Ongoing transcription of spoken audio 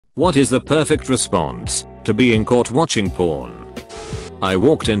What is the perfect response to being caught watching porn? I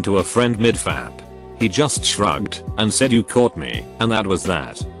walked into a friend mid-fap. He just shrugged and said you caught me, and that was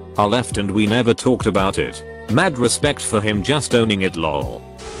that. I left and we never talked about it. Mad respect for him just owning it lol.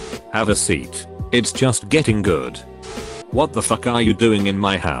 Have a seat. It's just getting good. What the fuck are you doing in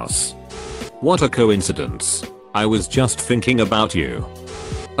my house? What a coincidence. I was just thinking about you.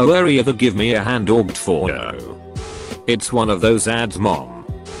 Oh, are you ever give me a hand orged for you? It's one of those ads, mom.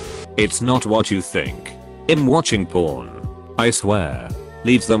 It's not what you think. I'm watching porn. I swear.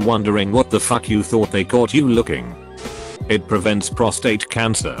 Leaves them wondering what the fuck you thought they caught you looking. It prevents prostate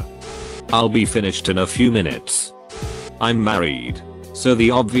cancer. I'll be finished in a few minutes. I'm married. So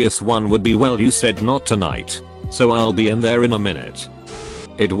the obvious one would be, well, you said not tonight. So I'll be in there in a minute.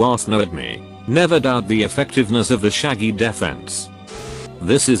 It was no at me. Never doubt the effectiveness of the shaggy defense.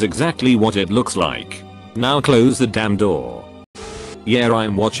 This is exactly what it looks like. Now close the damn door. Yeah,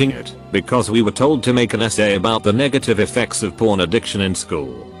 I'm watching it because we were told to make an essay about the negative effects of porn addiction in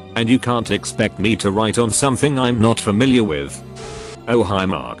school. And you can't expect me to write on something I'm not familiar with. Oh hi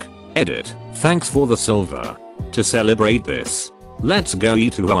Mark. Edit. Thanks for the silver. To celebrate this, let's go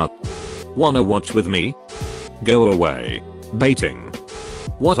eat up. Wanna watch with me? Go away. Baiting.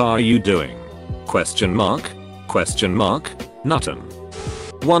 What are you doing? Question mark? Question mark? Nuttin'.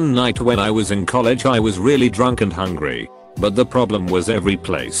 One night when I was in college I was really drunk and hungry. But the problem was every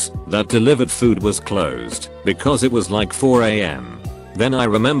place that delivered food was closed because it was like 4 AM. Then I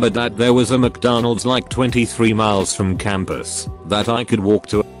remembered that there was a McDonald's like 23 miles from campus that I could walk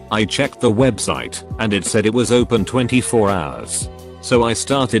to. I checked the website and it said it was open 24 hours. So I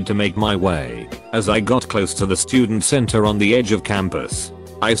started to make my way. As I got close to the student center on the edge of campus,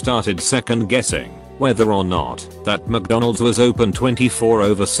 I started second guessing whether or not that McDonald's was open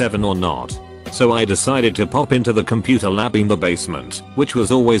 24/7 or not. So I decided to pop into the computer lab in the basement, which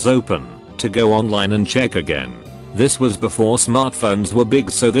was always open, to go online and check again. This was before smartphones were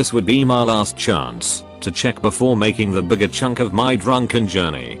big, so this would be my last chance to check before making the bigger chunk of my drunken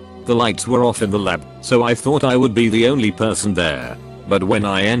journey. The lights were off in the lab, so I thought I would be the only person there. But when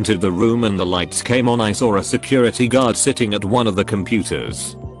I entered the room and the lights came on, I saw a security guard sitting at one of the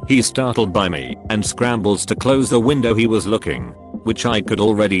computers. He's startled by me and scrambles to close the window he was looking, which I could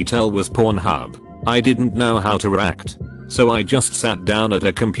already tell was Pornhub. I didn't know how to react, so I just sat down at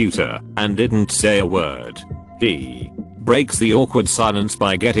a computer and didn't say a word. He breaks the awkward silence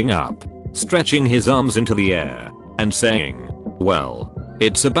by getting up, stretching his arms into the air, and saying, "Well,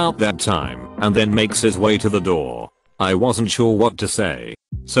 it's about that time," and then makes his way to the door. I wasn't sure what to say,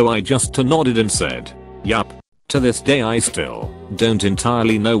 so I just nodded and said, "Yup." To this day I still don't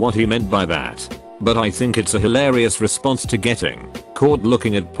entirely know what he meant by that, but I think it's a hilarious response to getting caught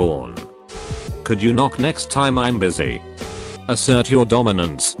looking at porn. Could you knock next time I'm busy? Assert your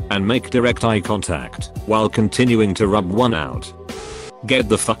dominance and make direct eye contact while continuing to rub one out. Get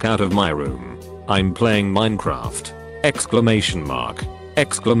the fuck out of my room. I'm playing Minecraft. Exclamation mark.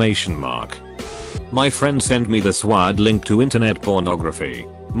 Exclamation mark. My friend sent me the SWAD link to internet pornography.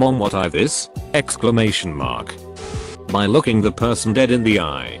 Mom, what I this? Exclamation mark. By looking the person dead in the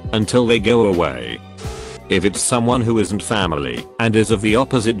eye until they go away. If it's someone who isn't family and is of the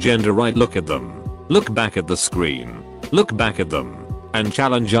opposite gender, right, look at them. Look back at the screen. Look back at them. And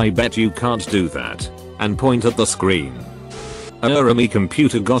challenge, I bet you can't do that. And point at the screen. My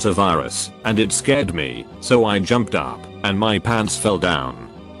computer got a virus and it scared me, so I jumped up and my pants fell down.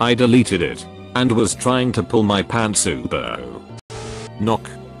 I deleted it and was trying to pull my pantsuit. Knock.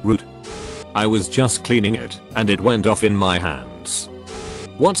 Root. I was just cleaning it and it went off in my hands.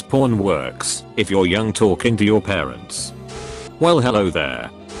 What's porn works if you're young talking to your parents? Well, hello there.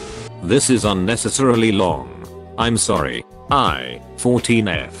 This is unnecessarily long. I'm sorry. I,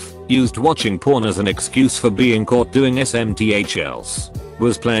 14F, used watching porn as an excuse for being caught doing SMTH else.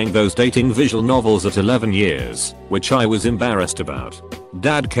 Was playing those dating visual novels at 11 years, which I was embarrassed about.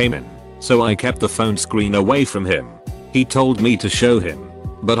 Dad came in, so I kept the phone screen away from him. He told me to show him,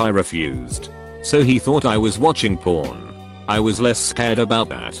 but I refused. So he thought I was watching porn. I was less scared about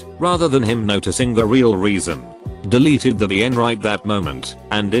that rather than him noticing the real reason. Deleted the VN right that moment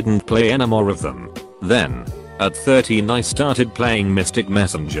and didn't play any more of them. Then, at 13, I started playing Mystic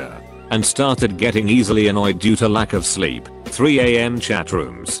Messenger and started getting easily annoyed due to lack of sleep. 3 AM chat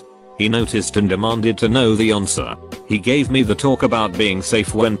rooms. He noticed and demanded to know the answer. He gave me the talk about being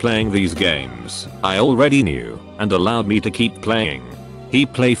safe when playing these games. I already knew and allowed me to keep playing. He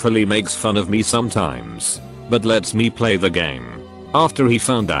playfully makes fun of me sometimes, but lets me play the game. After he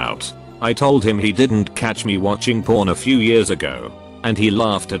found out, I told him he didn't catch me watching porn a few years ago, and he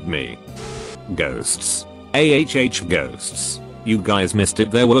laughed at me. Ghosts. AHH ghosts. You guys missed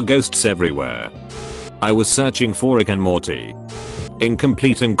it, there were ghosts everywhere. I was searching for Rick and Morty.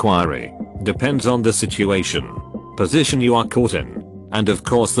 Incomplete inquiry. Depends on the situation, position you are caught in, and of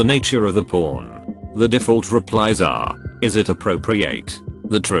course the nature of the porn. The default replies are, is it appropriate?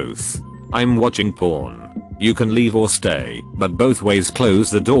 The truth. I'm watching porn. You can leave or stay, but both ways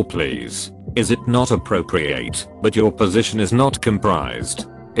close the door please. Is it not appropriate, but your position is not comprised?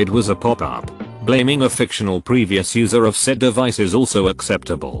 It was a pop-up. Blaming a fictional previous user of said device is also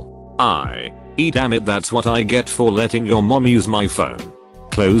acceptable. Damn it, that's what I get for letting your mom use my phone.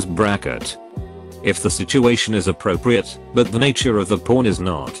 Close bracket. If the situation is appropriate, but the nature of the porn is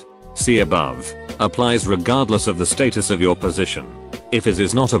not, see above, applies regardless of the status of your position. If it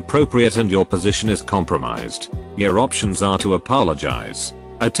is not appropriate and your position is compromised, your options are to apologize,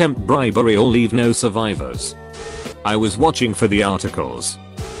 attempt bribery or leave no survivors. I was watching for the articles.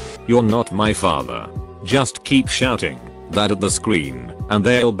 You're not my father. Just keep shouting that at the screen, and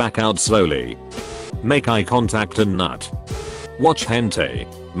they'll back out slowly. Make eye contact and nut. Watch hentai.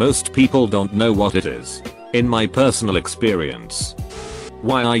 Most people don't know what it is. In my personal experience.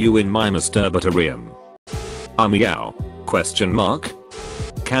 Why are you in my masturbatorium? Meow? Question mark?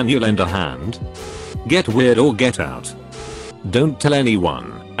 Can you lend a hand? Get weird or get out. Don't tell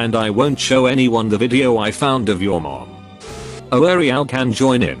anyone, and I won't show anyone the video I found of your mom. Ariel can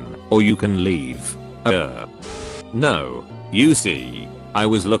join in, or you can leave. No. You see, I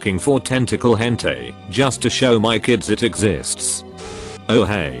was looking for tentacle hentai, just to show my kids it exists. Oh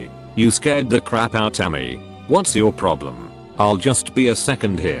hey, you scared the crap out of me. What's your problem? I'll just be a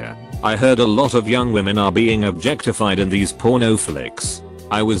second here. I heard a lot of young women are being objectified in these porno flicks.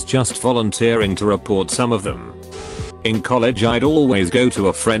 I was just volunteering to report some of them. In college I'd always go to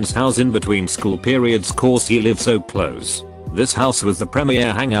a friend's house in between school periods cause he lived so close. This house was the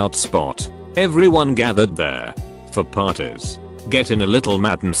premier hangout spot. Everyone gathered there. For parties. Get in a little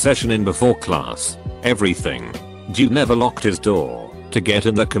matin session in before class. Everything. Dude never locked his door to get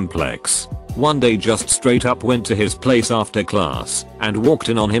in the complex. One day just straight up went to his place after class and walked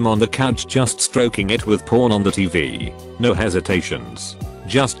in on him on the couch just stroking it with porn on the TV. No hesitations.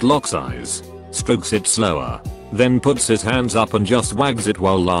 Just locks eyes. Strokes it slower. Then puts his hands up and just wags it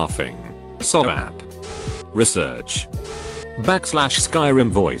while laughing. App. Research. /Skyrim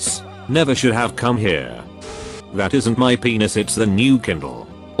voice. Never should have come here. That isn't my penis, it's the new Kindle.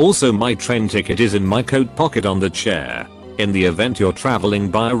 Also my train ticket is in my coat pocket on the chair. In the event you're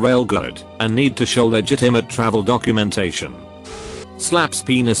traveling by railroad and need to show legitimate travel documentation. Slaps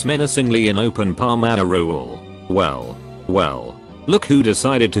penis menacingly in open palm at a rule. Well. Look who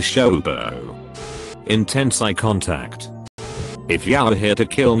decided to show bro. Intense eye contact. If you're here to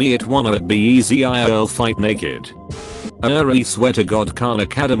kill me it wanna be easy, I'll fight naked. I swear to God Khan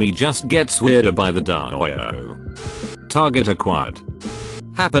Academy just gets weirder by the doyo. Target acquired.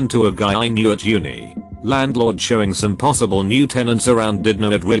 Happened to a guy I knew at uni. Landlord showing some possible new tenants around, did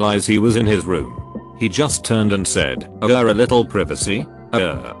not realize he was in his room. He just turned and said, a little privacy?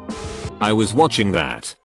 I was watching that.